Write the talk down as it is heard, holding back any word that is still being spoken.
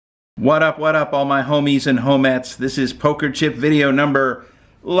What up, all my homies and homettes? This is Poker Chip video number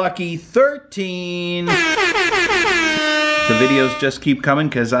lucky 13. The videos just keep coming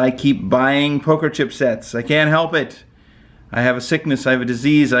because I keep buying poker chip sets. I can't help it. I have a sickness, I have a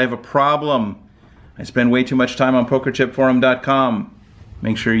disease, I have a problem. I spend way too much time on pokerchipforum.com.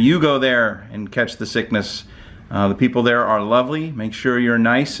 Make sure you go there and catch the sickness. The people there are lovely. Make sure you're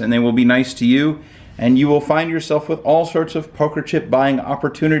nice and they will be nice to you. And you will find yourself with all sorts of poker chip buying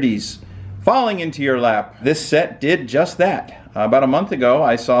opportunities falling into your lap. This set did just that. About a month ago,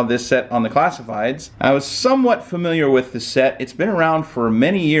 I saw this set on the classifieds. I was somewhat familiar with the set. It's been around for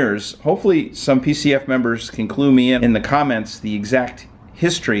many years. Hopefully some PCF members can clue me in the comments the exact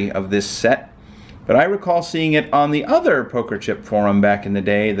history of this set. But I recall seeing it on the other poker chip forum back in the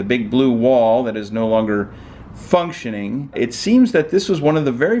day, the big blue wall that is no longer functioning. It seems that this was one of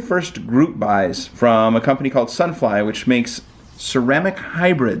the very first group buys from a company called Sunfly, which makes ceramic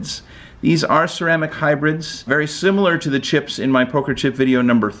hybrids. These are ceramic hybrids, very similar to the chips in my poker chip video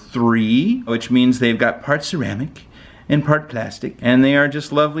number 3, which means they've got part ceramic and part plastic, and they are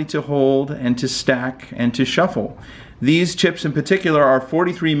just lovely to hold and to stack and to shuffle. These chips in particular are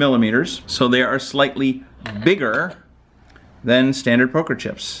 43 millimeters, so they are slightly bigger than standard poker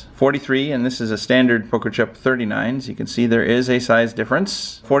chips. 43, and this is a standard poker chip 39, so you can see there is a size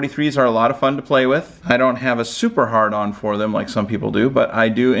difference. 43s are a lot of fun to play with. I don't have a super hard on for them like some people do, but I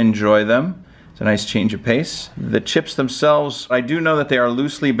do enjoy them. It's a nice change of pace. The chips themselves, I do know that they are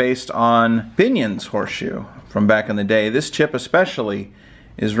loosely based on Binion's Horseshoe from back in the day. This chip especially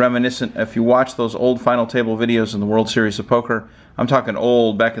is reminiscent. If you watch those old final table videos in the World Series of Poker, I'm talking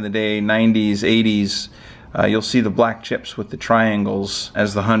old, back in the day, 90s, 80s, you'll see the black chips with the triangles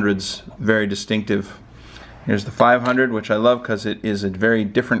as the hundreds, very distinctive. Here's the 500, which I love because it is a very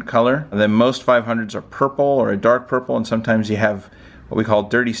different color. Then most 500s are purple or a dark purple, and sometimes you have what we call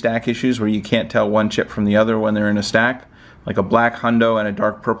dirty stack issues where you can't tell one chip from the other when they're in a stack. Like a black hundo and a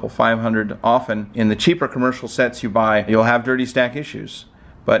dark purple 500. Often in the cheaper commercial sets you buy, you'll have dirty stack issues.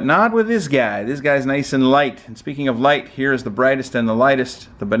 But not with this guy. This guy's nice and light. And speaking of light, here is the brightest and the lightest,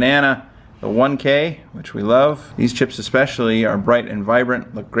 the banana. The 1K, which we love. These chips especially are bright and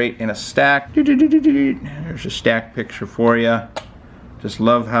vibrant, look great in a stack. There's a stack picture for you. Just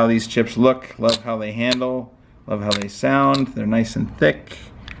love how these chips look, love how they handle, love how they sound. They're nice and thick.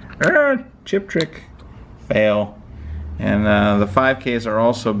 Chip trick. Fail. And the 5Ks are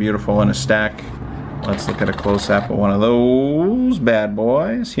also beautiful in a stack. Let's look at a close-up of one of those bad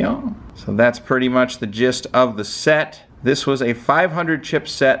boys. Yeah. So that's pretty much the gist of the set. This was a 500 chip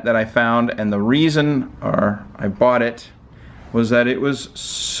set that I found, and the reason I bought it was that it was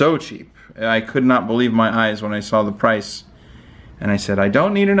so cheap. I could not believe my eyes when I saw the price. And I said, I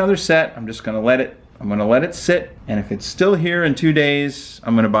don't need another set. I'm just gonna let it sit, and if it's still here in 2 days,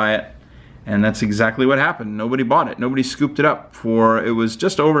 I'm gonna buy it. And that's exactly what happened. Nobody bought it. Nobody scooped it up it was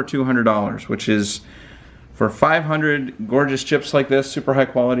just over $200, which is, for 500 gorgeous chips like this, super high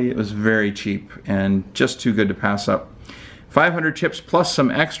quality, it was very cheap and just too good to pass up. 500 chips plus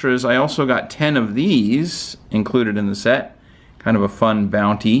some extras. I also got 10 of these included in the set. Kind of a fun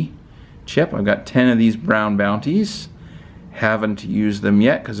bounty chip. I've got 10 of these brown bounties. Haven't used them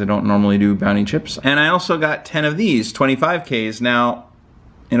yet because I don't normally do bounty chips. And I also got 10 of these 25Ks. Now,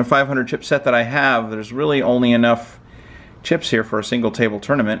 in a 500 chip set that I have, there's really only enough chips here for a single table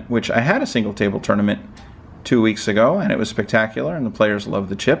tournament, which I had a single table tournament 2 weeks ago, and it was spectacular, and the players loved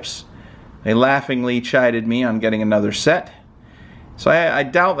the chips. They laughingly chided me on getting another set. So I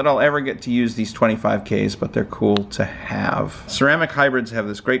doubt that I'll ever get to use these 25Ks, but they're cool to have. Ceramic hybrids have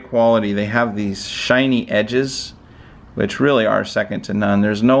this great quality. They have these shiny edges, which really are second to none.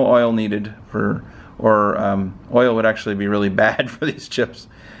 There's no oil needed oil would actually be really bad for these chips.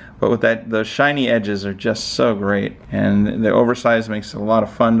 But with that, those shiny edges are just so great. And the oversized makes it a lot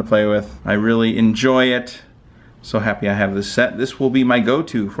of fun to play with. I really enjoy it. So happy I have this set. This will be my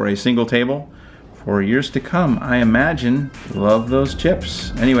go-to for a single table for years to come, I imagine. Love those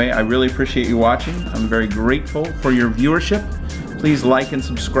chips. Anyway, I really appreciate you watching. I'm very grateful for your viewership. Please like and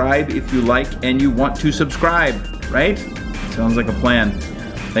subscribe if you like and you want to subscribe, right? Sounds like a plan.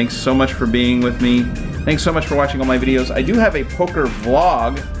 Thanks so much for being with me. Thanks so much for watching all my videos. I do have a poker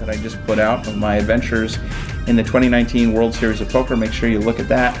vlog that I just put out of my adventures in the 2019 World Series of Poker. Make sure you look at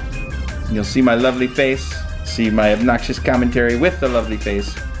that. You'll see my lovely face, see my obnoxious commentary with the lovely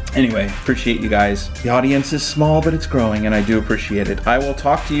face. Anyway, appreciate you guys. The audience is small, but it's growing, and I do appreciate it. I will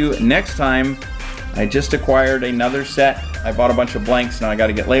talk to you next time. I just acquired another set. I bought a bunch of blanks, now I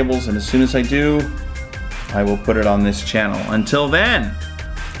gotta get labels, and as soon as I do, I will put it on this channel. Until then,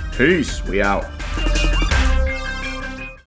 peace, we out.